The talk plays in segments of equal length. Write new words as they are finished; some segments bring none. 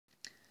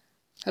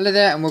Hello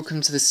there and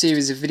welcome to the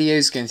series of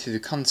videos going through the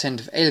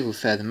content of A-Level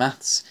Further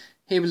Maths.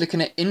 Here we're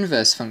looking at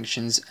inverse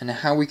functions and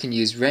how we can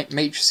use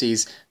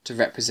matrices to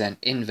represent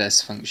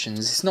inverse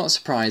functions. It's not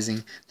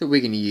surprising that we're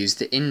going to use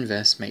the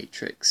inverse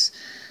matrix.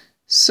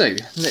 So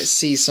let's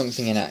see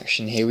something in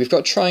action here. We've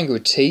got triangle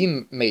T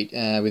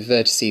with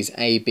vertices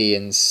A, B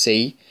and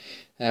C.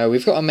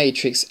 We've got a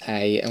matrix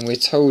A and we're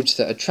told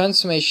that a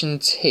transformation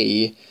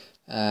T,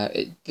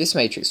 this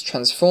matrix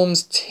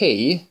transforms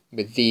T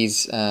with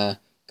these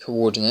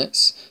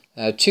coordinates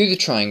to the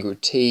triangle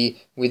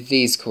T with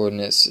these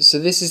coordinates. So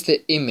this is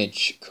the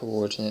image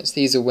coordinates.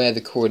 These are where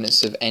the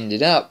coordinates have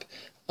ended up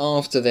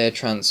after their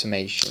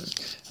transformation,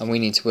 and we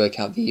need to work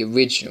out the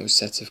original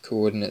set of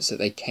coordinates that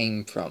they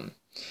came from.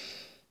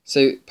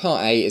 So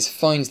part A is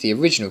find the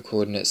original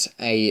coordinates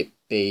A,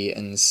 B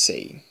and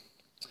C.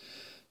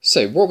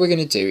 So what we're going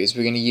to do is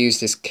we're going to use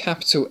this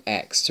capital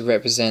X to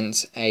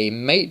represent a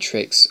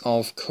matrix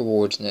of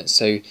coordinates.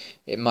 So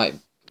it might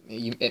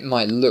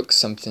look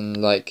something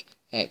like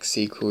x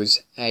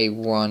equals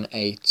a1,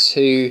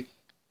 a2,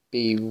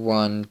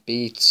 b1,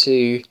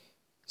 b2,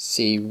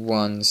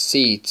 c1,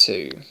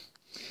 c2.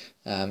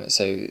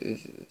 So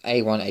a1,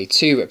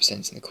 a2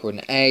 representing the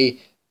coordinate A,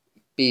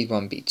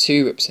 b1,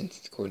 b2 representing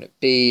the coordinate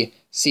B,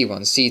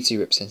 c1, c2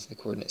 representing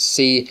the coordinate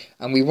C,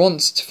 and we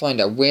want to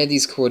find out where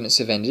these coordinates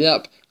have ended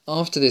up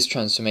after this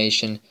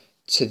transformation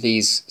to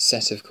these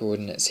set of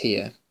coordinates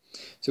here.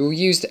 So we'll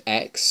use the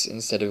x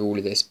instead of all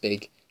of this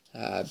big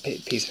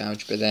piece of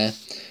algebra there,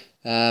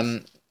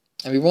 and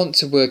we want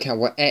to work out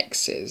what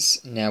x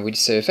is. Now,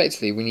 so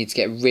effectively we need to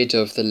get rid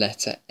of the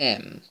letter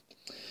m.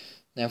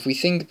 Now if we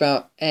think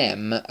about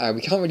m,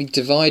 we can't really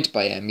divide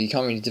by m, you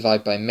can't really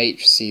divide by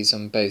matrices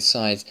on both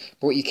sides,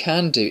 but what you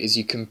can do is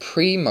you can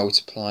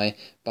pre-multiply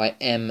by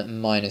m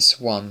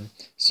minus 1.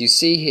 So you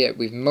see here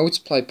we've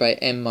multiplied by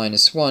m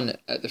minus 1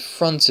 at the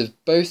front of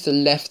both the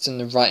left and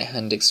the right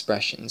hand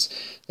expressions.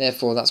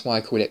 Therefore that's why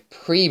I call it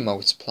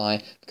pre-multiply,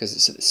 because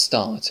it's at the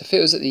start. If it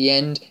was at the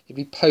end, it'd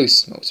be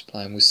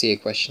post-multiply, and we'll see a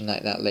question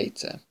like that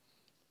later.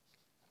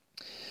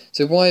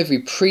 So why have we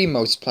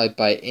pre-multiplied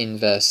by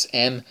inverse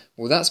m?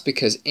 Well, that's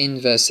because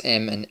inverse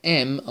m and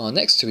m are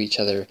next to each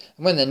other,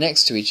 and when they're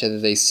next to each other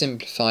they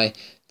simplify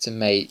to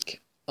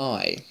make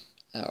I,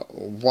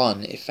 or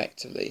 1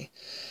 effectively.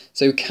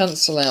 So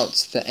cancel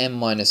out the m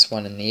minus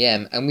 1 and the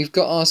m, and we've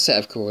got our set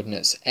of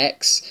coordinates.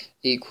 X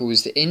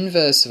equals the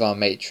inverse of our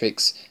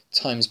matrix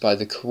times by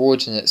the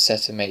coordinate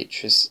set of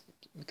matrix,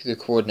 the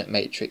coordinate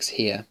matrix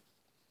here.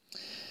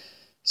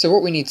 So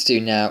what we need to do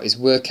now is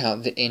work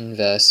out the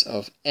inverse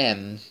of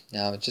m.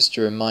 Now just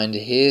a reminder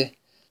here,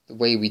 the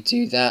way we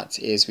do that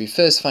is we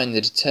first find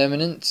the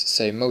determinant,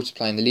 so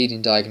multiplying the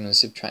leading diagonal and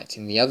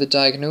subtracting the other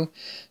diagonal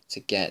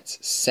to get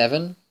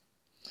 7.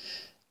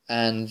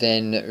 And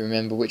then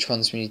remember which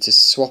ones we need to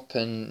swap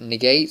and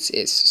negate.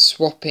 It's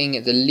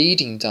swapping the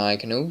leading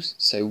diagonals,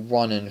 so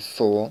 1 and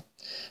 4,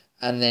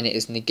 and then it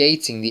is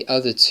negating the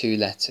other two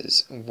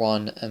letters,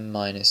 1 and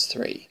minus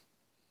 3.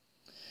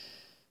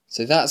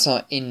 So that's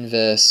our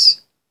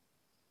inverse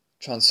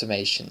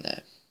transformation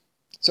there.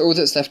 So all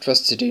that's left for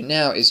us to do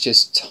now is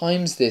just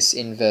times this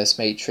inverse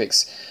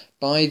matrix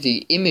by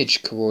the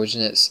image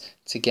coordinates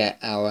to get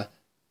our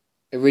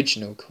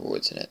original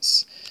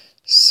coordinates.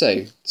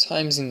 So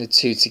timesing the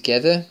two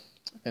together,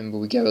 remember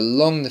we go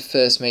along the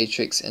first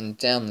matrix and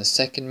down the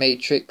second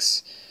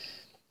matrix.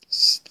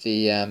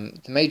 The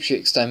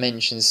matrix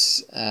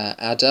dimensions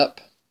add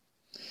up.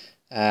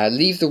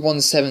 Leave the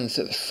 1/7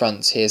 at the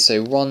front here,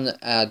 so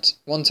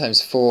 1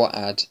 times 4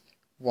 add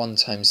 1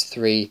 times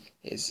 3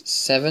 is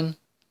 7.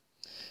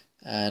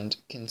 And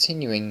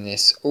continuing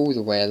this all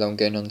the way along,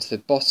 going on to the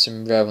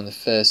bottom row on the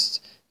first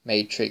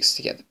matrix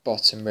to get the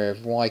bottom row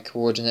of y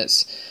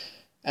coordinates.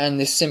 And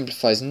this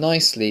simplifies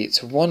nicely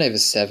to 1 over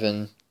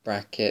 7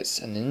 brackets,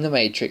 and in the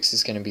matrix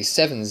is going to be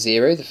 7,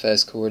 0, the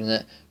first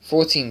coordinate,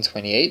 14,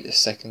 28, the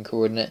second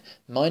coordinate,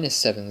 minus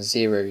 7,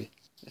 0,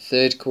 the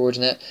third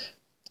coordinate.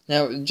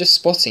 Now, just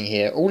spotting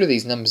here, all of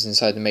these numbers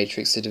inside the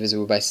matrix are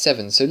divisible by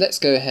 7, so let's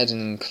go ahead and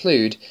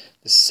include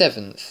the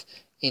 7th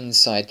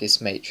inside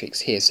this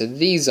matrix here. So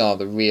these are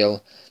the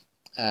real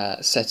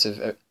set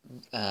of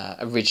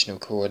original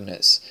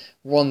coordinates,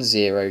 1,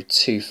 0,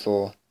 2,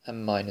 4,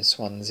 and minus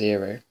 1,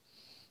 0.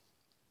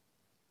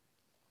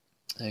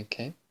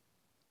 Okay.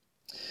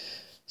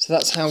 So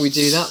that's how we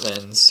do that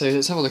then. So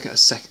let's have a look at a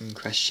second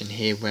question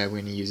here where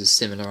we're going to use a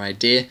similar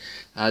idea.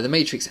 The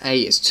matrix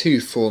A is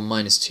 2, 4,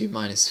 minus 2,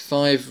 minus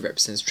 5,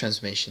 represents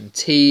transformation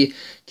T.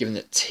 Given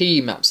that T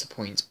maps the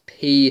point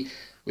P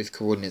with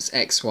coordinates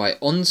x, y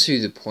onto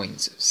the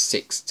point of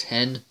 6,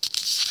 10,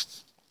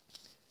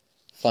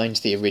 find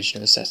the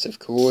original set of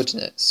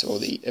coordinates, or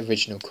the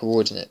original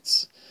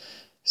coordinates.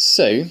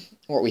 So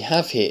what we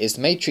have here is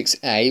the matrix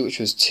A, which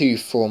was 2,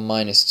 4,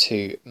 minus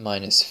 2,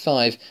 minus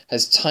 5,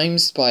 has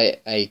times by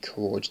a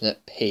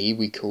coordinate P,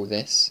 we call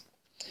this,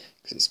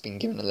 because it's been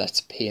given a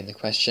letter P in the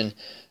question,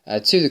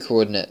 to the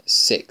coordinate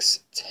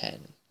 6,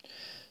 10.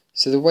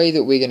 So the way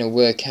that we're going to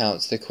work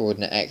out the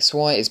coordinate x,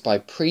 y is by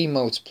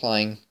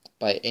pre-multiplying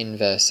by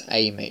inverse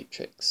A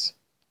matrix.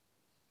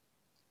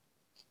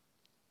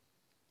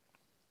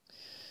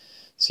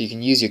 So you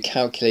can use your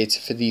calculator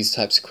for these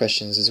types of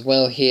questions as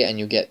well here, and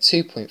you'll get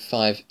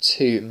 2.5,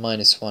 2,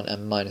 -1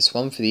 and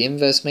 -1 for the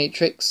inverse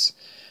matrix.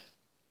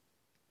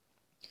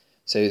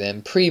 So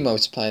then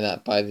pre-multiply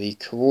that by the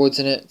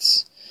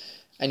coordinates,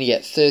 and you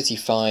get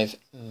 35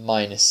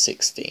 minus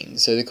 16.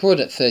 So the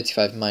coordinate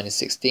 35 minus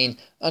 16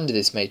 under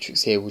this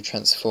matrix here will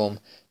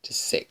transform to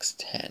 6,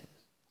 10.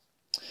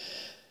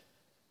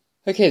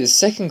 Okay, the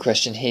second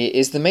question here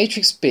is the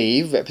matrix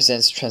B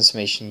represents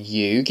transformation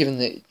U, given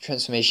that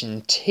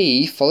transformation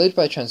T followed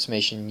by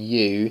transformation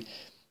U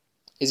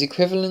is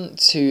equivalent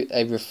to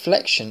a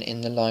reflection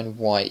in the line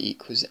y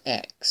equals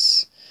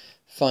x.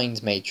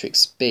 Find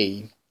matrix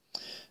B.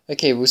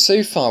 Okay, well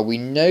so far we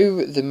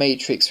know the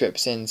matrix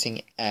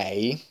representing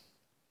A,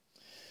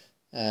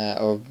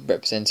 or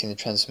representing the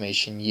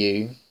transformation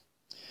U.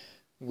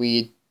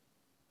 We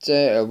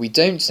don't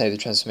know the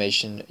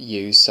transformation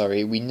U,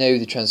 we know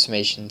the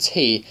transformation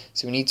T,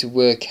 so we need to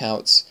work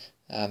out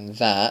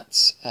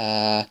that,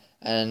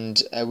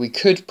 and we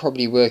could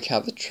probably work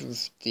out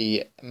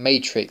the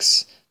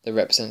matrix that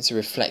represents a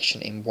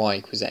reflection in y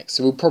equals x,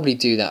 so we'll probably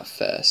do that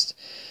first.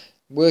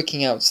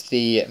 Working out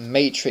the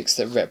matrix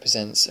that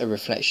represents a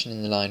reflection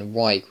in the line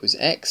y equals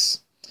x,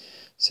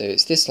 so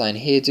it's this line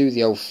here, do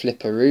the old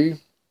flipperoo,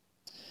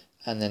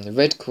 and then the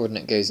red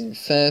coordinate goes in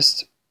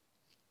first,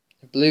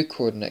 the blue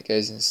coordinate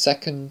goes in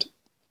second,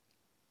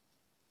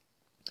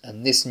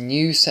 and this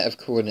new set of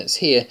coordinates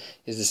here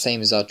is the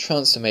same as our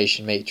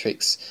transformation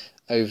matrix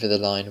over the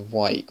line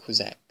y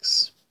equals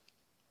x.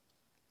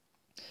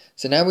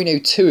 So now we know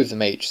two of the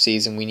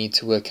matrices and we need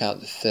to work out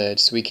the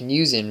third, so we can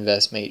use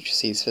inverse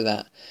matrices for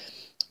that.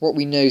 What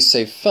we know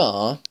so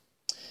far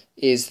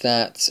is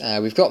that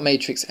we've got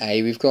matrix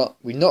A, we've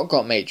not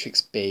got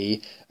matrix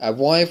B.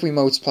 Why have we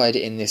multiplied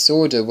it in this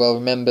order? Well,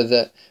 remember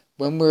that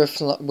when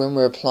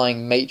we're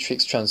applying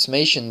matrix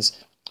transformations,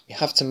 we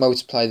have to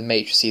multiply the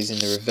matrices in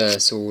the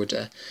reverse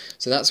order.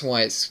 So that's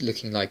why it's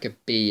looking like a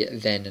B,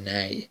 then an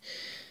A.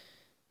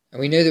 And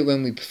we know that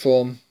when we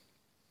perform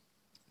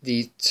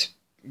the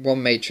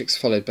one matrix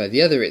followed by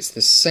the other, it's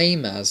the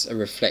same as a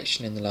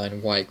reflection in the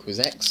line y equals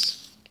x.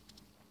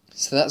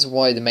 So that's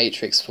why the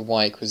matrix for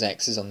y equals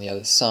x is on the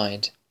other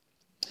side.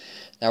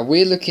 Now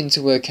we're looking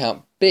to work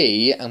out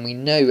B, and we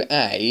know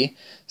A,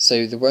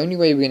 so the only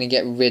way we're going to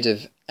get rid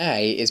of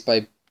A is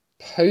by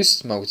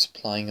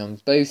post-multiplying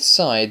on both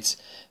sides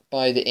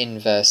by the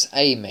inverse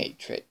A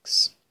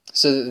matrix,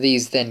 so that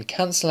these then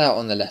cancel out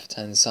on the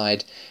left-hand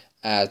side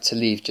to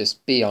leave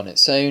just B on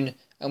its own,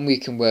 and we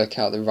can work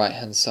out the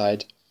right-hand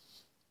side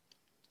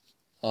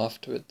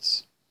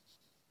afterwards.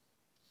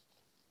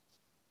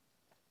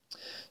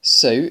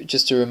 So,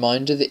 just a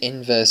reminder, the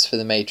inverse for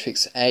the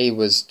matrix A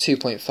was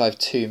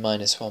 2.52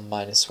 minus 1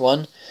 minus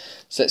 1.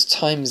 So let's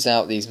times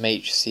out these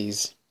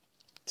matrices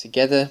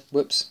together,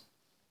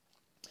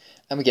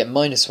 and we get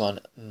minus 1,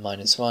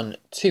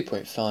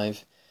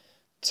 2.5,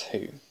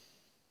 2.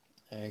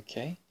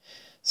 Okay,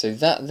 so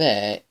that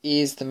there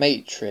is the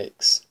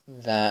matrix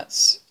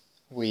that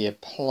we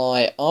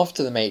apply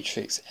after the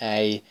matrix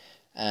A,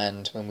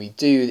 and when we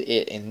do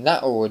it in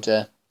that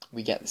order,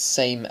 we get the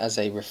same as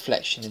a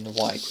reflection in the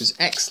y equals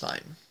x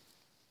line.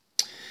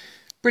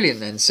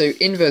 Brilliant then, so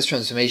inverse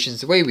transformations,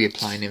 the way we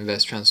apply an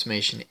inverse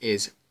transformation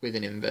is with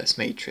an inverse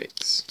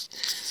matrix.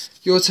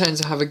 Your turn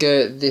to have a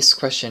go at this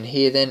question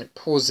here then,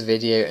 pause the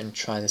video and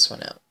try this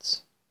one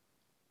out.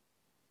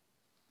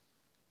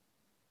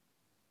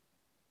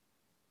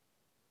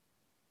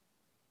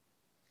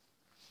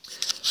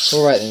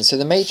 Alright then, so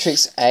the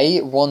matrix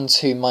A, 1,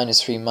 2,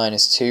 minus 3,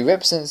 minus 2,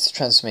 represents the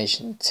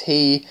transformation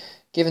T,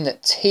 given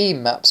that T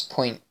maps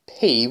point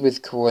P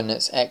with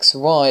coordinates x,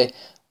 y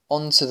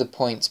onto the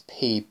point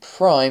P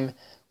prime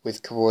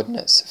with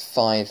coordinates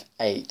 5,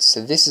 8.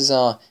 So this is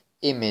our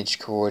image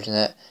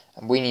coordinate,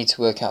 and we need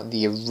to work out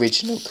the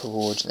original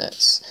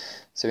coordinates.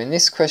 So in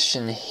this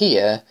question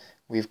here,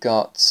 we've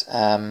got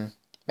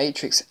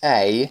matrix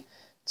A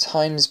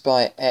times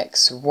by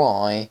x,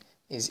 y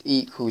is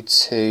equal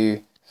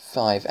to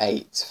 5,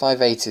 8.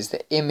 5, 8 is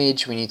the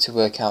image, we need to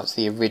work out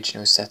the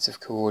original set of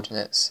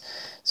coordinates.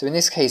 So in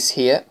this case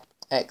here,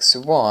 x,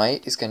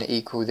 y is going to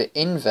equal the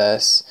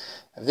inverse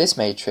of this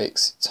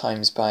matrix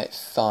times by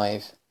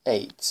 5,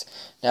 8.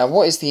 Now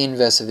what is the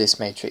inverse of this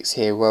matrix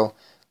here? Well,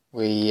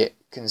 we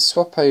can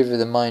swap over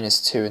the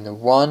minus 2 and the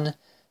 1,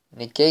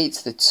 negate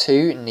the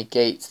 2,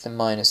 negate the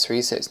minus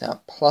 3, so it's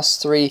now plus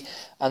 3,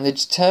 and the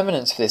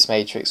determinants for this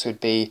matrix would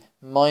be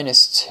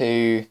minus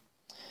 2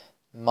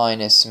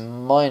 minus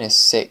minus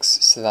 6,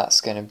 so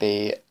that's going to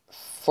be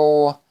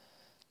 4,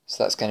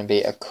 so that's going to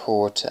be a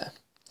quarter.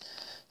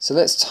 So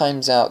let's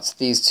times out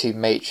these two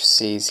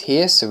matrices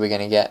here, so we're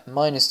going to get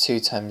minus 2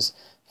 times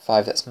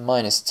 5, that's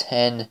minus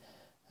 10,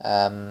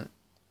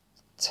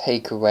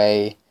 take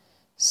away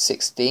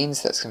 16,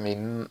 so that's going to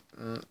be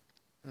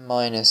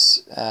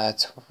minus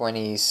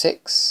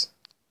 26,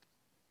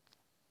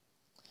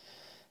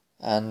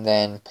 and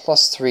then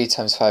plus 3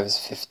 times 5 is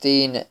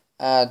 15,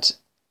 add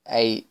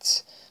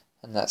 8,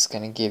 and that's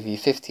going to give you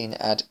 15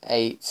 add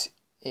 8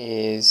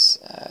 is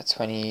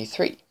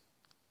 23.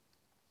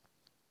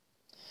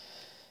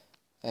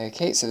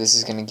 Okay, so this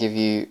is going to give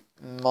you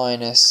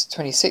minus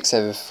 26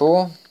 over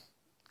 4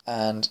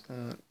 and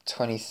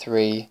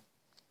 23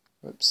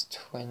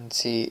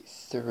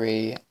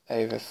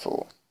 over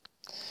 4.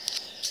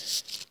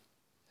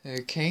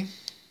 Okay.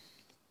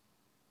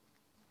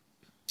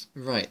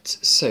 Right,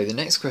 so the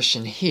next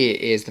question here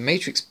is the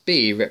matrix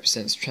B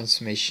represents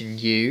transformation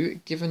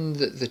U. Given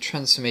that the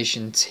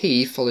transformation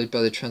T followed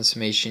by the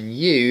transformation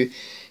U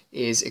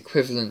is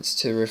equivalent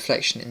to a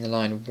reflection in the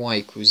line y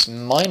equals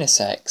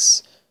minus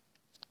x,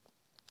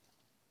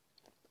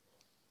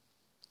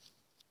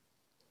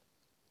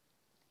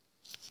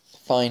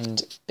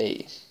 find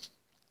B.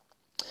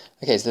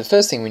 Okay, so the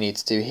first thing we need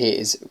to do here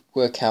is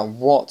work out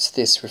what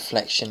this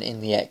reflection in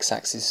the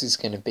x-axis is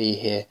going to be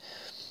here.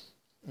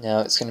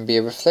 Now it's going to be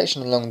a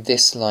reflection along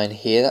this line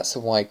here, that's the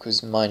y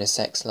equals minus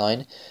x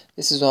line.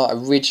 This is our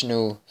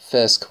original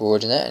first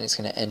coordinate and it's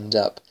going to end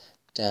up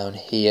down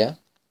here.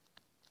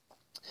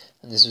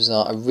 And this was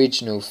our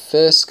original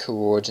first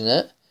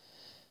coordinate.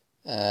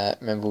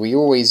 Remember, we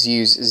always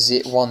use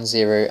 1,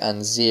 0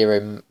 and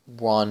 0,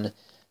 1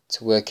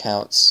 to work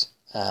out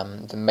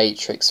the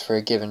matrix for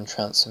a given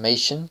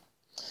transformation.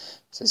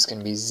 So it's going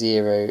to be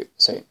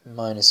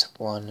minus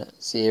 1,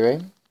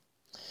 0.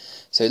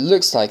 So it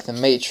looks like the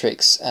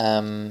matrix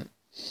that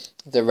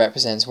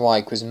represents y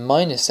equals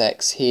minus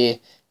x here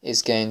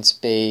is going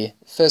to be,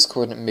 the first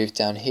coordinate moved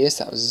down here,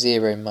 so that was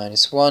 0,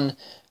 minus 1,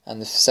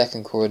 and the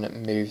second coordinate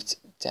moved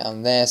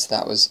down there, so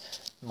that was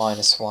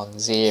minus 1,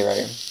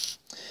 0.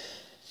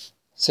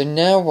 So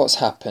now what's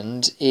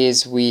happened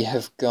is we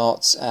have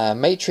got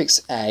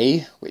matrix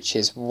A, which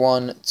is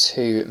 1,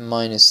 2,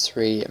 minus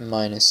 3,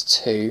 minus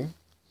 2,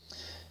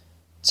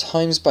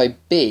 times by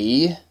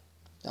B.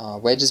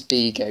 Where does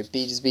B go?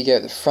 Does B go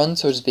at the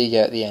front or does B go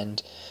at the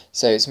end?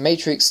 So it's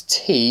matrix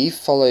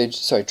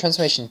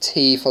transformation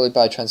T followed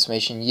by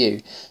transformation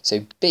U.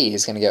 So B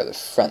is going to go at the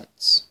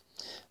front.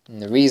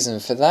 And the reason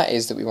for that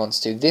is that we want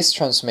to do this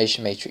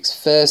transformation matrix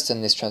first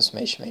and this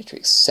transformation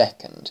matrix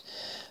second.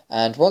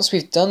 And once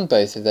we've done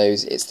both of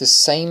those, it's the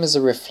same as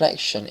a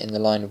reflection in the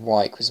line of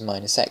y equals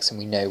minus x, and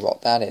we know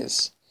what that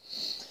is.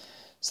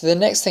 So the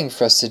next thing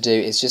for us to do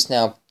is just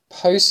now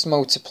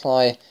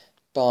post-multiply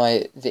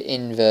by the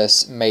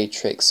inverse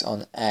matrix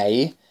on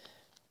A.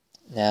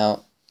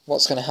 Now,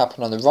 what's going to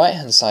happen on the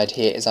right-hand side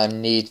here is I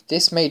need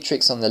this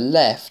matrix on the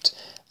left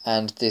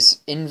and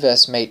this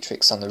inverse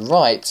matrix on the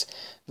right.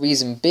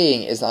 Reason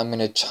being is that I'm going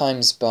to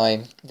times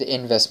by the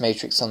inverse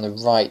matrix on the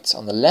right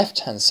on the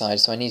left-hand side,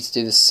 so I need to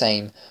do the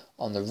same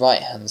on the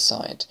right-hand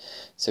side.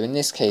 So in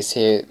this case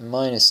here,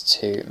 minus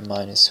 2,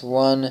 minus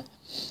 1,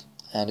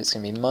 and it's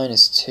going to be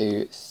minus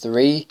 2,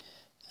 3.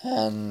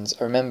 And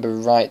I remember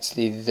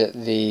rightly that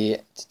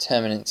the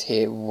determinant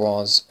here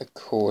was a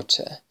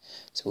quarter.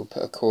 So we'll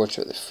put a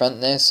quarter at the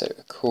front there, so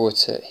a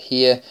quarter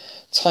here.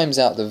 Times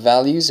out the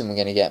values and we're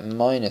going to get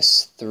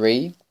minus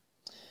 3.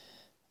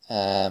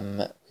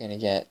 We're going to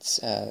get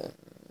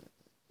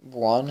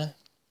 1.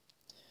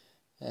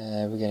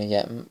 We're going to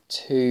get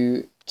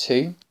 2,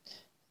 2.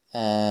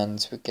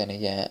 And we're going to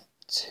get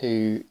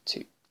 2,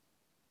 2.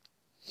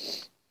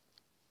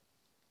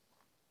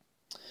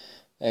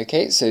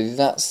 Okay, so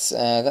that's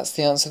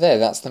the answer there.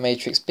 That's the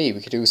matrix B. We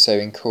could also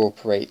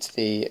incorporate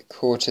the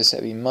quarters, so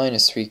it would be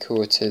minus 3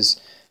 quarters,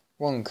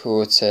 1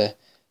 quarter,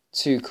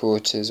 2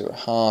 quarters or a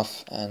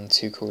half, and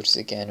 2 quarters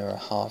again or a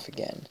half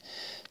again.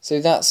 So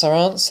that's our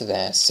answer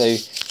there. So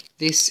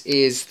this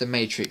is the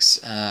matrix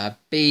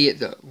B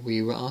that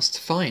we were asked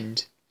to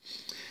find.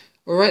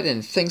 Alright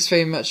then, thanks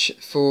very much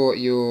for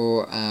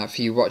you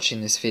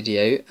watching this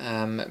video.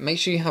 Make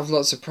sure you have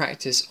lots of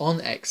practice on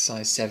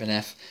exercise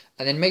 7F,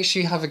 and then make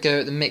sure you have a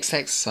go at the mixed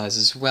exercise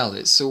as well.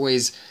 It's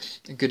always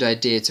a good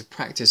idea to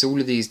practice all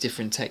of these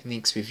different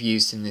techniques we've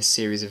used in this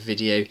series of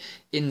video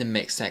in the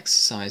mixed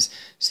exercise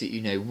so that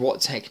you know what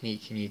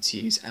technique you need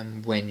to use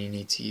and when you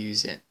need to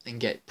use it,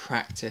 and get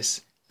practice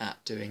at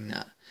doing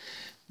that.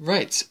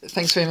 Right,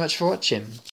 thanks very much for watching.